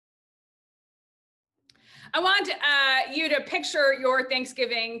I want you to picture your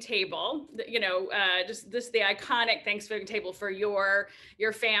Thanksgiving table, just this, the iconic Thanksgiving table for your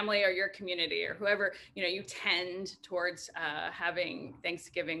family or your community or whoever, you tend towards having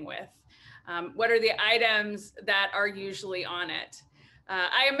Thanksgiving with. What are the items that are usually on it?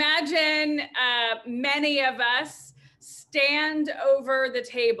 I imagine many of us stand over the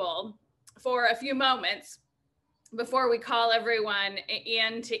table for a few moments before we call everyone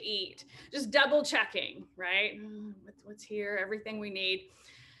in to eat, just double checking, right? What's here, everything we need.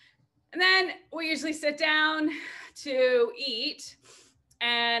 And then we usually sit down to eat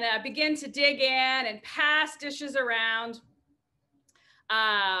and begin to dig in and pass dishes around.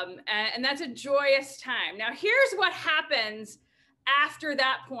 And that's a joyous time. Now, here's what happens after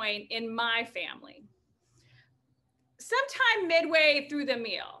that point in my family. Sometime midway through the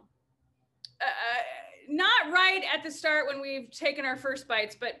meal, not right at the start when we've taken our first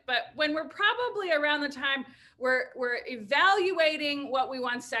bites, but when we're probably around the time we're evaluating what we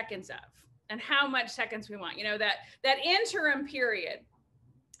want seconds of and how much seconds we want, that interim period.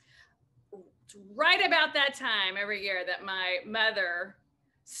 Right about that time every year that my mother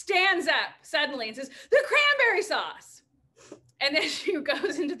stands up suddenly and says, "The cranberry sauce." And then she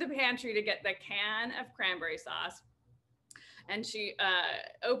goes into the pantry to get the can of cranberry sauce. And she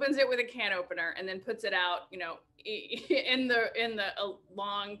opens it with a can opener and then puts it out, in the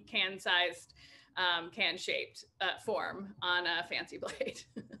long can-sized, can-shaped form on a fancy plate.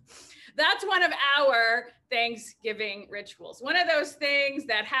 That's one of our Thanksgiving rituals. One of those things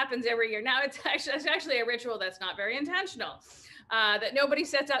that happens every year. Now, it's actually a ritual that's not very intentional, that nobody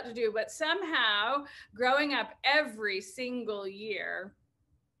sets out to do, but somehow growing up every single year,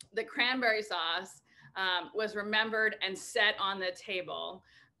 the cranberry sauce was remembered and set on the table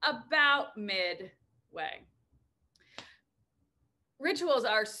about midway. Rituals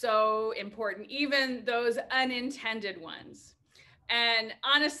are so important, even those unintended ones. And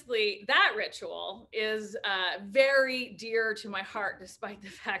honestly, that ritual is very dear to my heart, despite the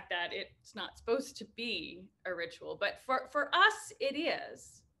fact that it's not supposed to be a ritual. But for us, it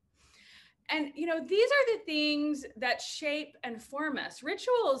is. And, these are the things that shape and form us.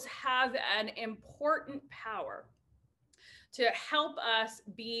 Rituals have an important power to help us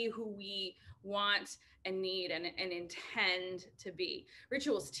be who we want and need and intend to be.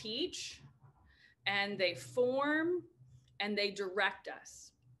 Rituals teach, and they form, and they direct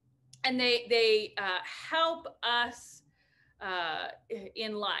us. And they help us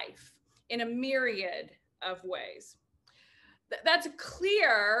in life in a myriad of ways. That's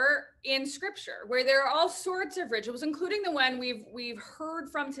clear in Scripture, where there are all sorts of rituals, including the one we've heard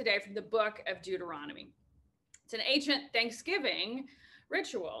from today from the book of Deuteronomy. It's an ancient Thanksgiving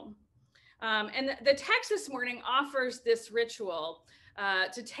ritual. And the text this morning offers this ritual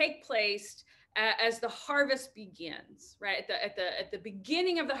to take place as the harvest begins, right? At the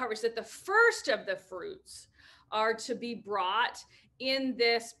beginning of the harvest, that the first of the fruits are to be brought in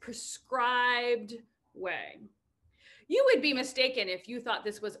this prescribed way. You would be mistaken if you thought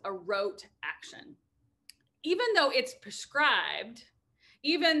this was a rote action. Even though it's prescribed,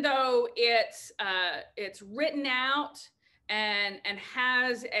 even though it's written out and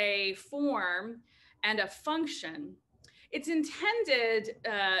has a form and a function, it's intended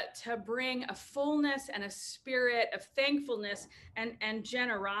to bring a fullness and a spirit of thankfulness and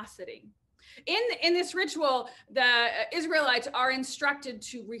generosity. In this ritual, the Israelites are instructed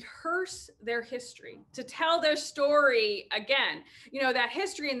to rehearse their history, to tell their story again. That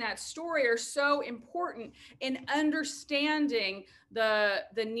history and that story are so important in understanding the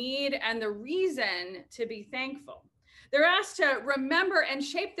need and the reason to be thankful. They're asked to remember and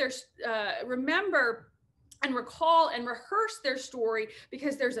shape their, remember and recall and rehearse their story,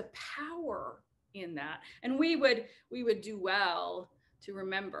 because there's a power in that. And we would do well to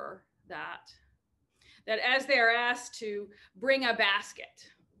remember that as they're asked to bring a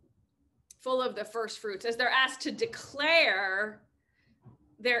basket full of the first fruits, as they're asked to declare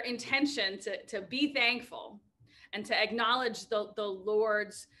their intention to be thankful and to acknowledge the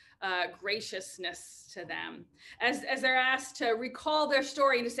Lord's graciousness to them, as they're asked to recall their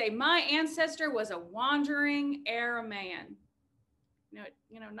story and to say, "My ancestor was a wandering Aramaean,"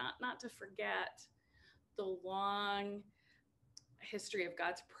 not to forget the long history of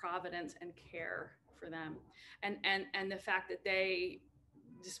God's providence and care for them, and the fact that they,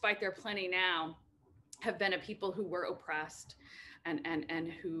 despite their plenty now, have been a people who were oppressed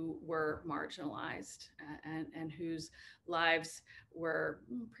and who were marginalized and whose lives were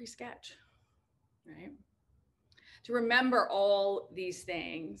pre-sketch, right? To remember all these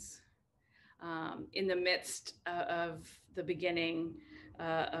things in the midst of the beginning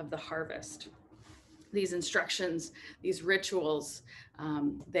of the harvest. these instructions, these rituals,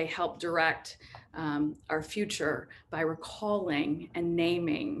 they help direct our future by recalling and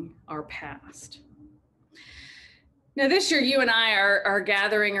naming our past. Now, this year, you and I are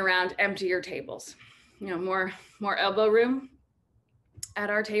gathering around emptier tables, more elbow room at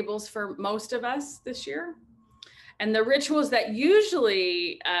our tables for most of us this year. And the rituals that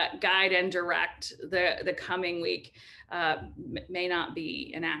usually guide and direct the coming week may not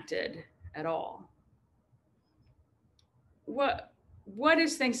be enacted at all. What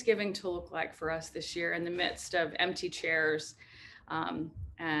is Thanksgiving to look like for us this year in the midst of empty chairs and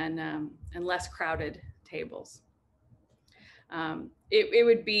less crowded tables? It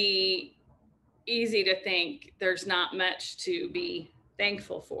would be easy to think there's not much to be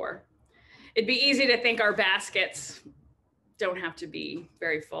thankful for. It'd be easy to think our baskets don't have to be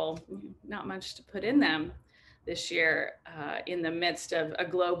very full, not much to put in them this year in the midst of a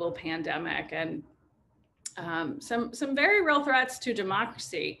global pandemic and some very real threats to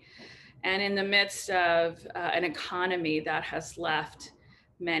democracy, and in the midst of an economy that has left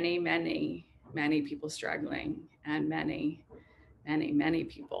many people struggling and many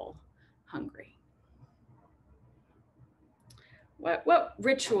people hungry. What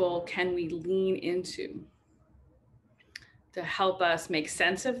ritual can we lean into to help us make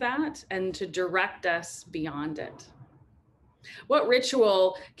sense of that and to direct us beyond it? What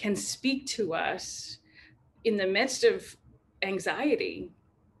ritual can speak to us in the midst of anxiety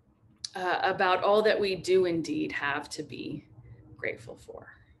about all that we do indeed have to be grateful for?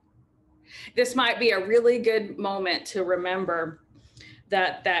 This might be a really good moment to remember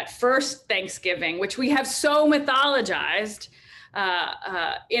that first Thanksgiving, which we have so mythologized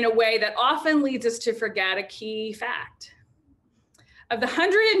in a way that often leads us to forget a key fact. Of the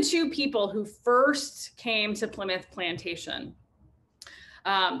 102 people who first came to Plymouth Plantation,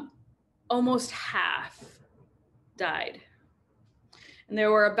 almost half died. And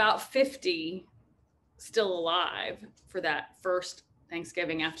there were about 50 still alive for that first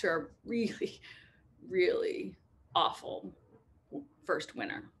Thanksgiving after a really awful first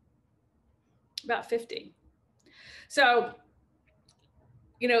winter. About 50. So,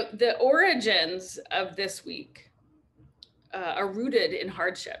 the origins of this week are rooted in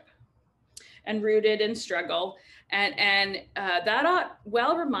hardship and rooted in struggle. And that ought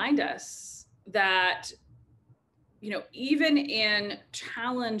well remind us that, even in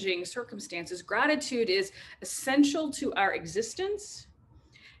challenging circumstances, gratitude is essential to our existence.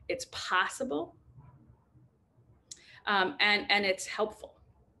 It's possible, and it's helpful,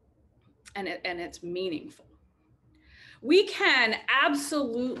 and it's meaningful. We can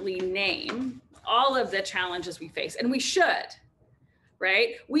absolutely name all of the challenges we face, and we should,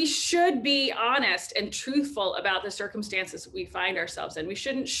 right? We should be honest and truthful about the circumstances we find ourselves in. We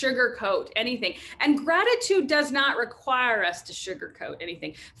shouldn't sugarcoat anything. And gratitude does not require us to sugarcoat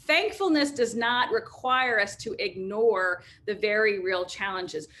anything. Thankfulness does not require us to ignore the very real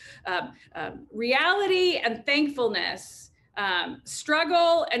challenges. Reality and thankfulness,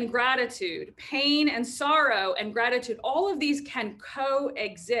 struggle and gratitude, pain and sorrow and gratitude, all of these can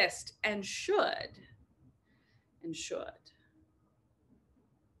coexist and should.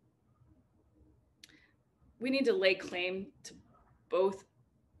 We need to lay claim to both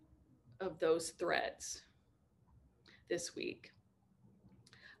of those threads this week.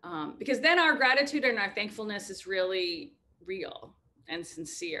 Because then our gratitude and our thankfulness is really real and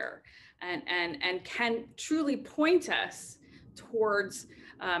sincere and can truly point us towards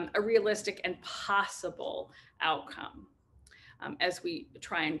a realistic and possible outcome as we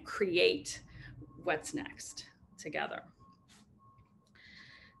try and create what's next together.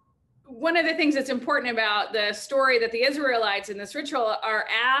 One of the things that's important about the story that the Israelites in this ritual are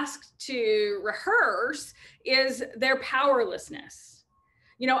asked to rehearse is their powerlessness.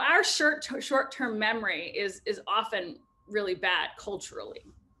 Our short-term memory is often really bad culturally.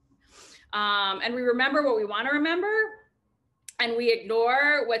 And we remember what we want to remember, and we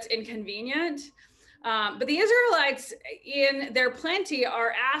ignore what's inconvenient. But the Israelites in their plenty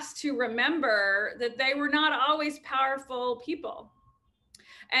are asked to remember that they were not always powerful people.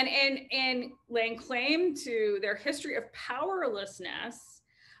 And in laying claim to their history of powerlessness,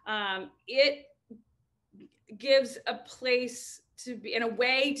 it gives a place to be, in a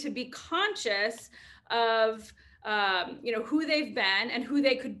way, to be conscious of, who they've been and who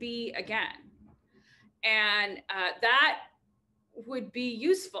they could be again. And that would be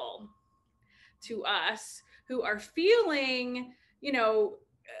useful to us who are feeling,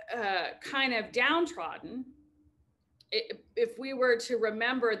 kind of downtrodden. If we were to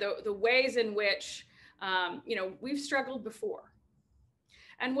remember the ways in which, we've struggled before.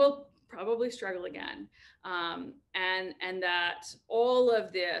 And we'll probably struggle again. And that all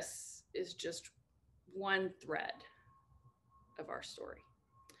of this is just one thread of our story.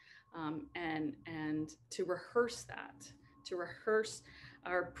 And to rehearse that, to rehearse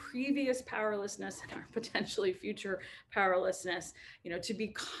our previous powerlessness and our potentially future powerlessness, to be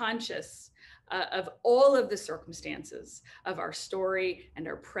conscious of all of the circumstances of our story and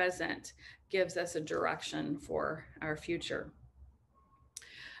our present gives us a direction for our future.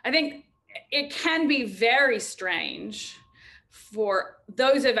 I think it can be very strange for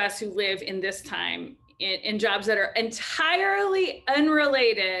those of us who live in this time in jobs that are entirely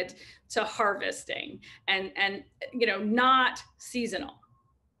unrelated to harvesting and not seasonal.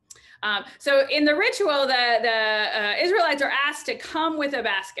 So in the ritual, the Israelites are asked to come with a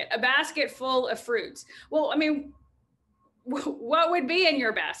basket full of fruits. Well, I mean, what would be in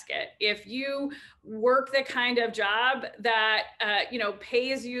your basket if you work the kind of job that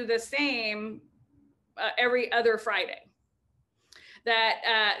pays you the same every other Friday?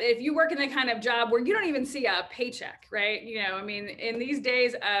 That if you work in the kind of job where you don't even see a paycheck, right? I mean, in these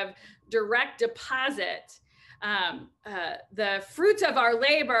days of direct deposit, the fruits of our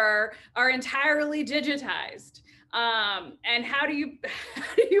labor are entirely digitized. And how do you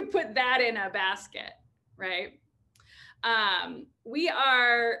put that in a basket, right? We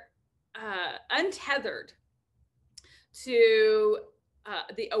are untethered to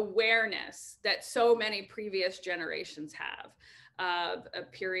the awareness that so many previous generations have of a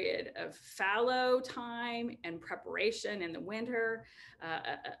period of fallow time and preparation in the winter,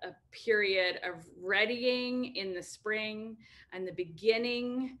 a period of readying in the spring, and the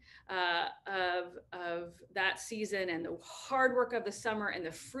beginning of that season, and the hard work of the summer, and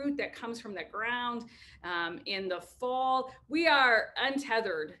the fruit that comes from the ground in the fall. We are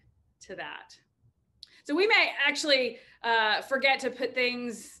untethered to that. So we may actually forget to put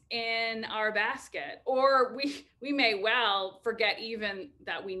things in our basket, or we may well forget even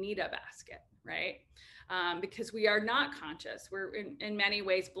that we need a basket, right? Because we are not conscious. We're in many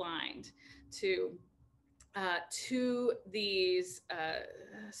ways blind to these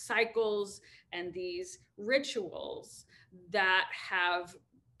cycles and these rituals that have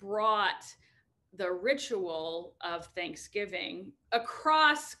brought the ritual of Thanksgiving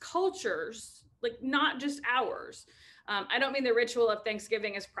across cultures, like not just ours. I don't mean the ritual of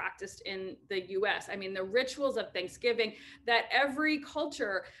Thanksgiving is practiced in the US. I mean the rituals of Thanksgiving that every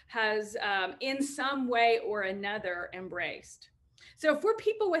culture has in some way or another embraced. So if we're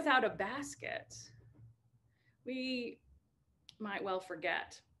people without a basket, we might well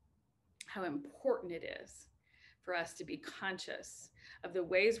forget how important it is for us to be conscious of the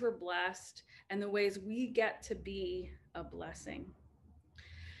ways we're blessed and the ways we get to be a blessing.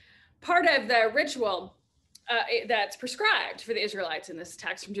 Part of the ritual that's prescribed for the Israelites in this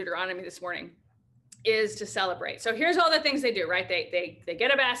text from Deuteronomy this morning is to celebrate. So here's all the things they do, right? They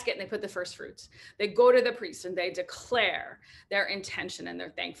get a basket and they put the first fruits. They go to the priest and they declare their intention and their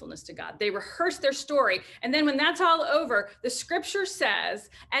thankfulness to God. They rehearse their story. And then when that's all over, the scripture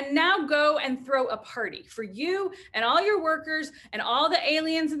says, and now go and throw a party for you and all your workers and all the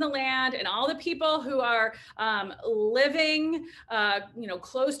aliens in the land and all the people who are living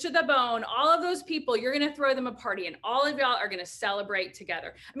close to the bone. All of those people, you're going to throw them a party and all of y'all are going to celebrate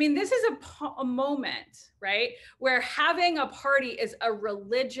together. I mean, this is a moment, right, where having a party is a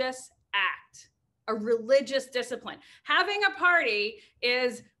religious act, a religious discipline. Having a party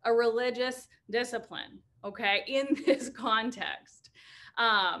is a religious discipline, okay, in this context.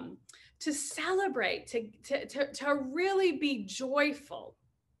 To celebrate, to really be joyful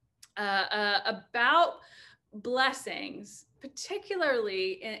about blessings,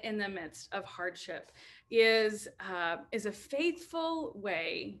 particularly in the midst of hardship, is a faithful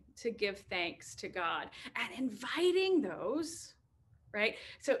way to give thanks to God and inviting those, right?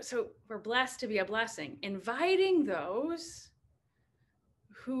 So we're blessed to be a blessing, inviting those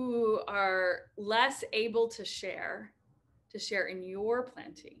who are less able to share in your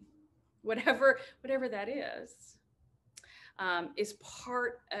plenty, whatever that is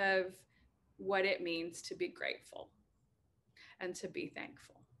part of what it means to be grateful and to be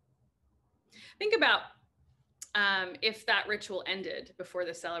thankful. Think about if that ritual ended before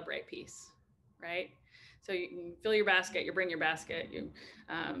the celebrate piece, right? So you fill your basket, you bring your basket, you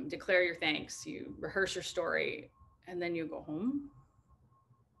declare your thanks, you rehearse your story, and then you go home.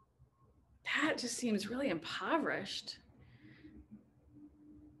 That just seems really impoverished,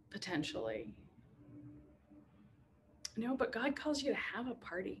 potentially. No, but God calls you to have a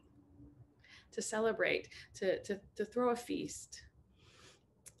party, to celebrate, to throw a feast.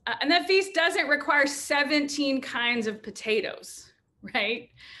 And that feast doesn't require 17 kinds of potatoes, right?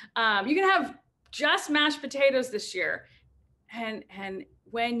 You can have just mashed potatoes this year. And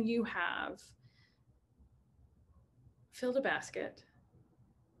when you have filled a basket,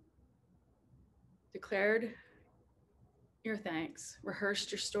 declared your thanks,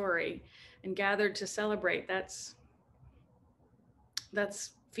 rehearsed your story, and gathered to celebrate, that's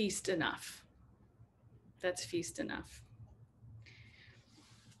feast enough. That's feast enough.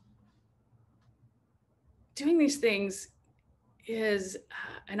 Doing these things is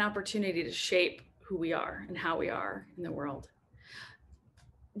an opportunity to shape who we are and how we are in the world.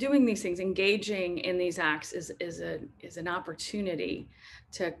 Doing these things, engaging in these acts is an opportunity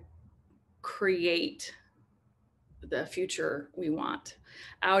to create the future we want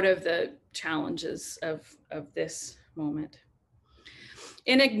out of the challenges of this moment.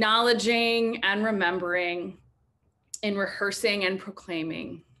 In acknowledging and remembering, in rehearsing and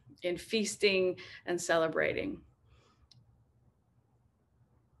proclaiming, in feasting and celebrating,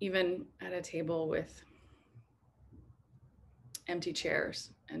 even at a table with empty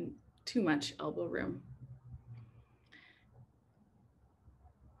chairs and too much elbow room.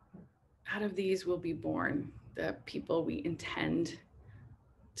 Out of these will be born the people we intend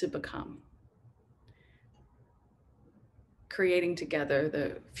to become, creating together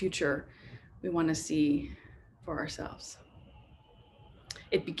the future we want to see for ourselves.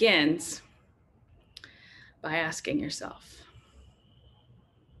 It begins by asking yourself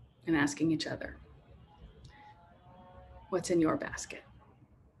and asking each other, what's in your basket?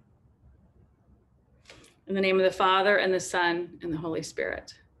 In the name of the Father, and the Son, and the Holy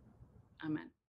Spirit. Amen.